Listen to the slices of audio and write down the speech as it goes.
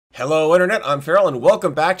Hello Internet, I'm Farrell and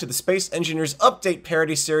welcome back to the Space Engineers Update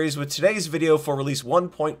Parody series with today's video for release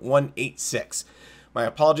 1.186. My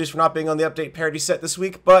apologies for not being on the update parody set this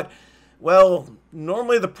week, but, well,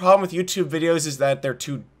 normally the problem with YouTube videos is that they're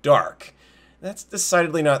too dark. That's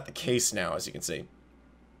decidedly not the case now, as you can see.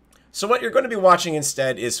 So what you're going to be watching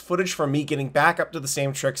instead is footage from me getting back up to the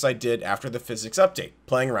same tricks I did after the physics update,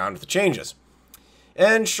 playing around with the changes.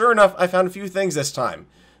 And sure enough, I found a few things this time.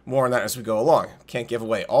 More on that as we go along. Can't give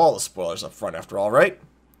away all the spoilers up front after all, right?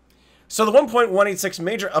 So the 1.186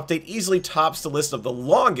 major update easily tops the list of the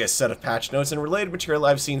longest set of patch notes and related material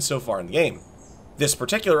I've seen so far in the game. This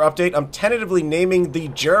particular update I'm tentatively naming the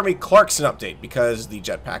Jeremy Clarkson update because the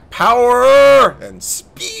jetpack power and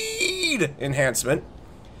speed enhancement,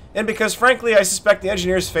 and because frankly I suspect the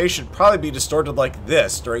engineer's face should probably be distorted like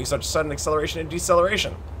this during such sudden acceleration and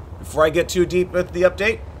deceleration. Before I get too deep with the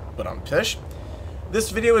update, but I'm pish. This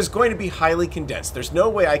video is going to be highly condensed. There's no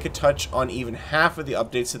way I could touch on even half of the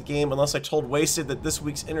updates to the game unless I told Wasted that this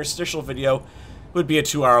week's interstitial video would be a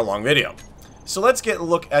 2-hour-long video. So let's get a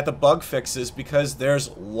look at the bug fixes because there's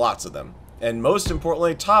lots of them. And most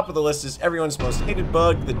importantly, top of the list is everyone's most hated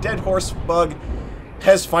bug, the dead horse bug,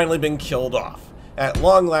 has finally been killed off. At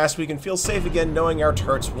long last, we can feel safe again knowing our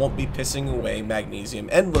turrets won't be pissing away magnesium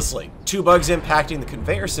endlessly. 2 bugs impacting the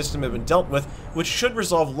conveyor system have been dealt with, which should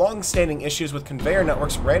resolve long-standing issues with conveyor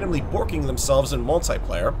networks randomly borking themselves in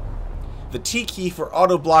multiplayer. The T key for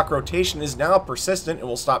auto-block rotation is now persistent and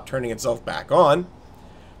will stop turning itself back on.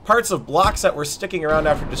 Parts of blocks that were sticking around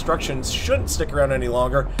after destruction shouldn't stick around any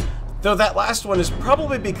longer, though that last one is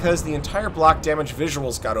probably because the entire block damage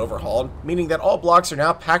visuals got overhauled, meaning that all blocks are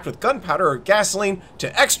now packed with gunpowder or gasoline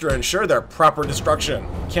to extra ensure their proper destruction.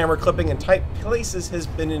 Camera clipping in tight places has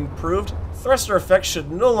been improved, thruster effects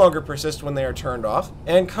should no longer persist when they are turned off,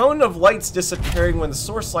 and cone of lights disappearing when the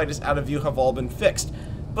source light is out of view have all been fixed.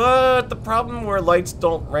 But the problem where lights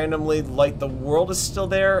don't randomly light the world is still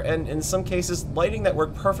there, and in some cases, lighting that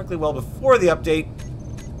worked perfectly well before the update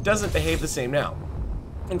doesn't behave the same now.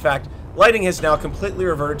 In fact, lighting has now completely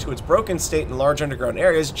reverted to its broken state in large underground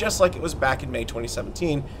areas, just like it was back in May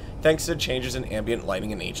 2017, thanks to changes in ambient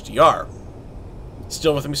lighting and HDR.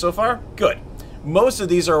 Still with me so far? Good. Most of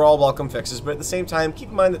these are all welcome fixes, but at the same time, keep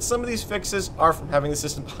in mind that some of these fixes are from having the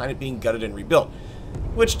system behind it being gutted and rebuilt,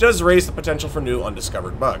 which does raise the potential for new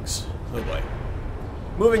undiscovered bugs. Oh boy.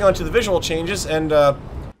 Moving on to the visual changes, and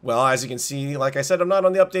well, as you can see, like I said, I'm not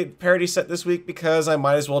on the update parody set this week because I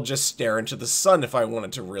might as well just stare into the sun if I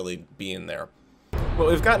wanted to really be in there. What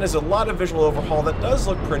we've gotten is a lot of visual overhaul that does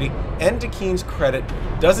look pretty, and to Keen's credit,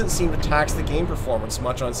 doesn't seem to tax the game performance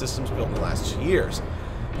much on systems built in the last 2 years.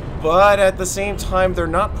 But at the same time, they're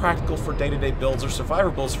not practical for day-to-day builds or survivor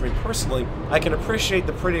builds for me personally. I can appreciate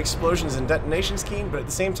the pretty explosions and detonations, Keen, but at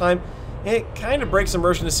the same time, it kind of breaks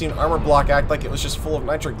immersion to see an armor block act like it was just full of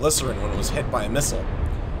nitroglycerin when it was hit by a missile.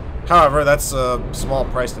 However, that's a small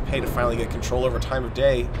price to pay to finally get control over time of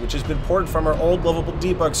day, which has been ported from our old lovable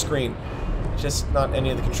debug screen. Just not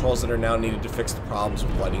any of the controls that are now needed to fix the problems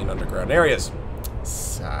with lighting in underground areas.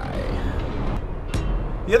 Sigh.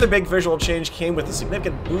 The other big visual change came with a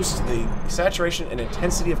significant boost to the saturation and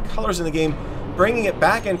intensity of colors in the game, bringing it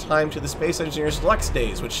back in time to the Space Engineers Deluxe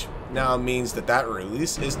days, which now means that that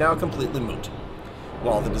release is now completely moot.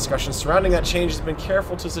 While the discussion surrounding that change has been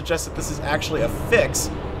careful to suggest that this is actually a fix,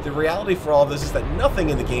 the reality for all of this is that nothing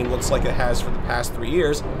in the game looks like it has for the past 3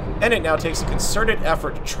 years, and it now takes a concerted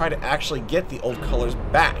effort to try to actually get the old colors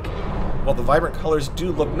back. While the vibrant colors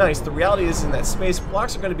do look nice, the reality is in that space,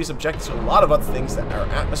 blocks are going to be subjected to a lot of other things that our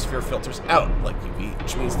atmosphere filters out, like UV,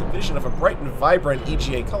 which means the vision of a bright and vibrant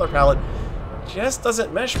EGA color palette just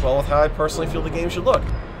doesn't mesh well with how I personally feel the game should look.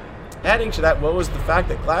 Adding to that woe is the fact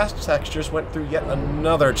that glass textures went through yet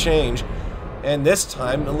another change, and this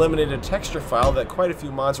time eliminated a texture file that quite a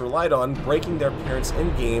few mods relied on, breaking their appearance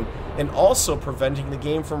in-game, and also preventing the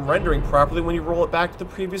game from rendering properly when you roll it back to the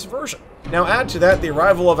previous version. Now add to that the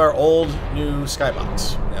arrival of our old, new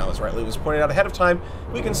skybox. Now, as rightly was pointed out ahead of time,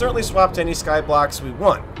 we can certainly swap to any skyblocks we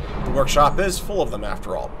want. The workshop is full of them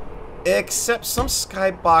after all. Except some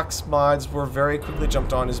skybox mods were very quickly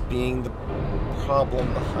jumped on as being the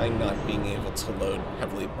problem behind not being able to load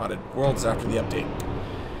heavily modded worlds after the update.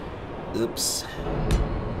 Oops.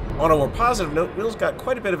 On a more positive note, wheels got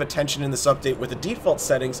quite a bit of attention in this update with the default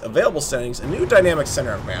settings, available settings, a new dynamic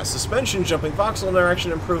center of mass, suspension jumping, voxel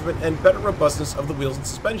interaction improvement, and better robustness of the wheels and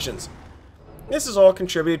suspensions. This has all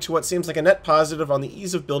contributed to what seems like a net positive on the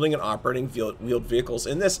ease of building and operating wheeled vehicles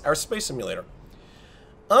in this, our space simulator.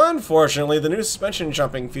 Unfortunately, the new suspension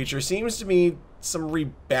jumping feature seems to be some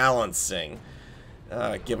rebalancing,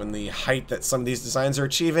 given the height that some of these designs are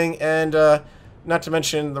achieving, and Not to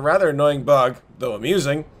mention the rather annoying bug, though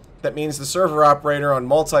amusing, that means the server operator on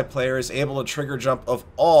multiplayer is able to trigger jump of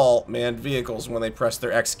all manned vehicles when they press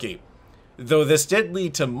their X key. Though this did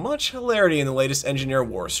lead to much hilarity in the latest Engineer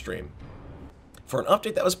Wars stream. For an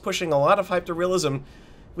update that was pushing a lot of hype to realism,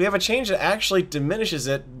 we have a change that actually diminishes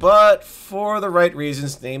it, but for the right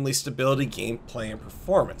reasons, namely stability, gameplay, and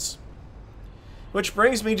performance. Which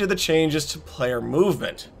brings me to the changes to player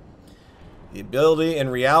movement. The ability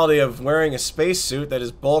and reality of wearing a spacesuit that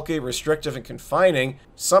is bulky, restrictive, and confining.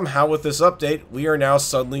 Somehow with this update, we are now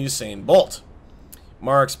suddenly Usain Bolt.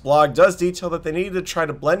 Mark's blog does detail that they needed to try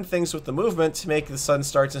to blend things with the movement to make the sudden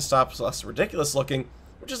starts and stops less ridiculous looking,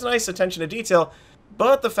 which is a nice attention to detail,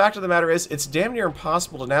 but the fact of the matter is, it's damn near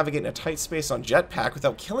impossible to navigate in a tight space on jetpack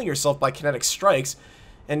without killing yourself by kinetic strikes,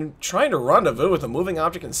 and trying to rendezvous with a moving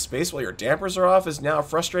object in space while your dampers are off is now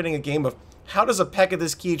frustrating a game of how does a peck of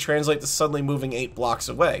this key translate to suddenly moving 8 blocks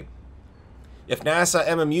away? If NASA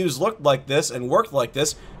MMUs looked like this and worked like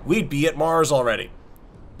this, we'd be at Mars already,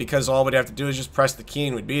 because all we'd have to do is just press the key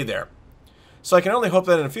and we'd be there. So I can only hope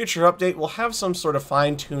that in a future update we'll have some sort of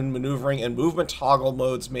fine-tuned maneuvering and movement toggle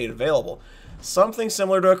modes made available. Something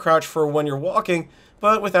similar to a crouch for when you're walking,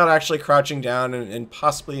 but without actually crouching down, and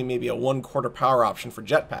possibly maybe a 1/4 power option for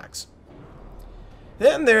jetpacks.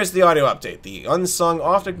 Then there's the audio update, the unsung,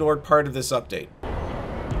 oft-ignored part of this update.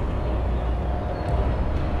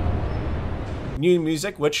 New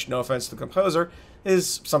music, which, no offense to the composer,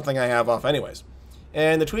 is something I have off anyways.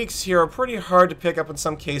 And the tweaks here are pretty hard to pick up in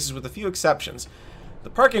some cases with a few exceptions. The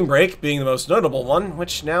parking brake being the most notable one,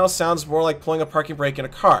 which now sounds more like pulling a parking brake in a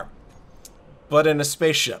car, but in a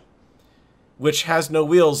spaceship, which has no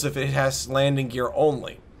wheels if it has landing gear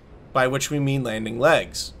only, by which we mean landing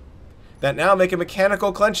legs, that now make a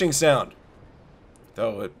mechanical clenching sound.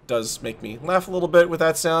 Though it does make me laugh a little bit with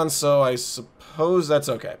that sound, so I suppose that's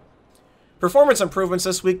okay. Performance improvements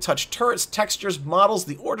this week touch turrets, textures, models,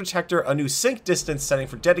 the ore detector, a new sync distance setting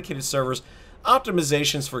for dedicated servers,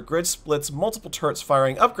 optimizations for grid splits, multiple turrets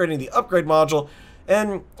firing, upgrading the upgrade module,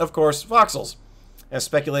 and, of course, voxels. As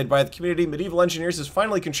speculated by the community, Medieval Engineers has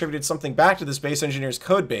finally contributed something back to the Space Engineers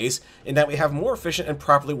code base in that we have more efficient and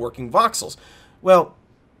properly working voxels. Well,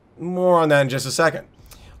 more on that in just a second.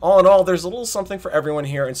 All in all, there's a little something for everyone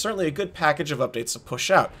here, and certainly a good package of updates to push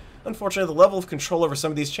out. Unfortunately, the level of control over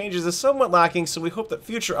some of these changes is somewhat lacking, so we hope that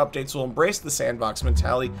future updates will embrace the sandbox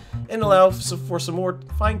mentality and allow for some more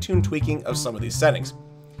fine-tuned tweaking of some of these settings.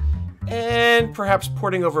 And perhaps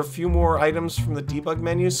porting over a few more items from the debug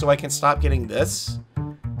menu so I can stop getting this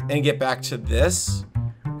and get back to this,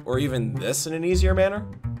 or even this in an easier manner.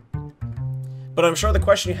 But I'm sure the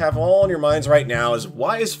question you have all in your minds right now is,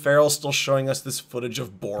 why is Feral still showing us this footage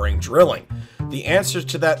of boring drilling? The answer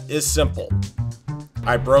to that is simple.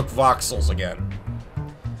 I broke voxels again.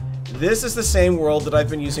 This is the same world that I've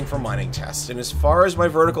been using for mining tests, and as far as my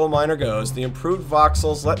vertical miner goes, the improved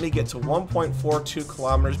voxels let me get to 1.42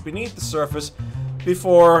 kilometers beneath the surface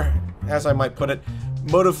before, as I might put it,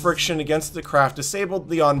 motive friction against the craft disabled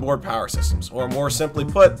the onboard power systems, or more simply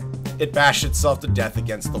put, it bashed itself to death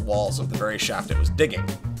against the walls of the very shaft it was digging.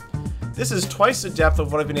 This is twice the depth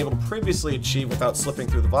of what I've been able to previously achieve without slipping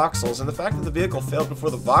through the voxels, and the fact that the vehicle failed before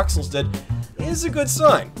the voxels did is a good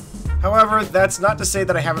sign. However, that's not to say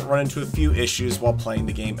that I haven't run into a few issues while playing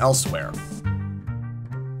the game elsewhere.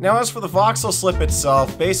 Now, as for the voxel slip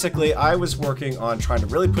itself, basically I was working on trying to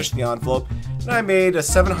really push the envelope, and I made a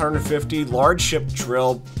 750 large ship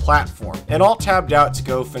drill platform, and all tabbed out to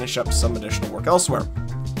go finish up some additional work elsewhere.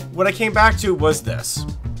 What I came back to was this.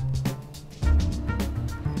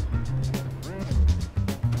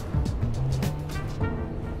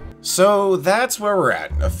 So that's where we're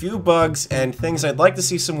at. A few bugs and things I'd like to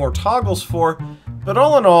see some more toggles for, but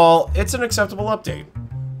all in all, it's an acceptable update.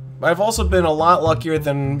 I've also been a lot luckier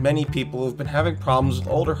than many people who've been having problems with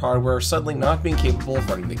older hardware suddenly not being capable of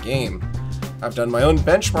running the game. I've done my own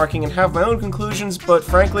benchmarking and have my own conclusions, but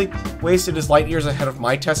frankly, Wasted is light years ahead of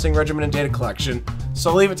my testing regimen and data collection,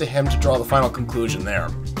 so I'll leave it to him to draw the final conclusion there.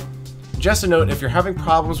 Just a note, if you're having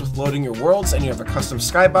problems with loading your worlds and you have a custom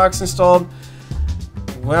skybox installed,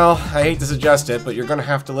 well, I hate to suggest it, but you're going to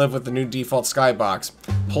have to live with the new default skybox.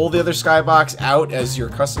 Pull the other skybox out, as your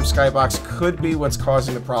custom skybox could be what's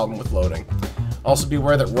causing the problem with loading. Also be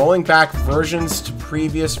aware that rolling back versions to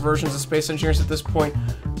previous versions of Space Engineers at this point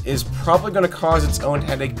is probably going to cause its own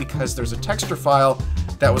headache because there's a texture file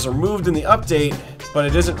that was removed in the update, but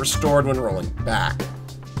it isn't restored when rolling back.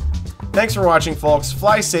 Thanks for watching, folks.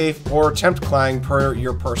 Fly safe or attempt clang per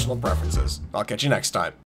your personal preferences. I'll catch you next time.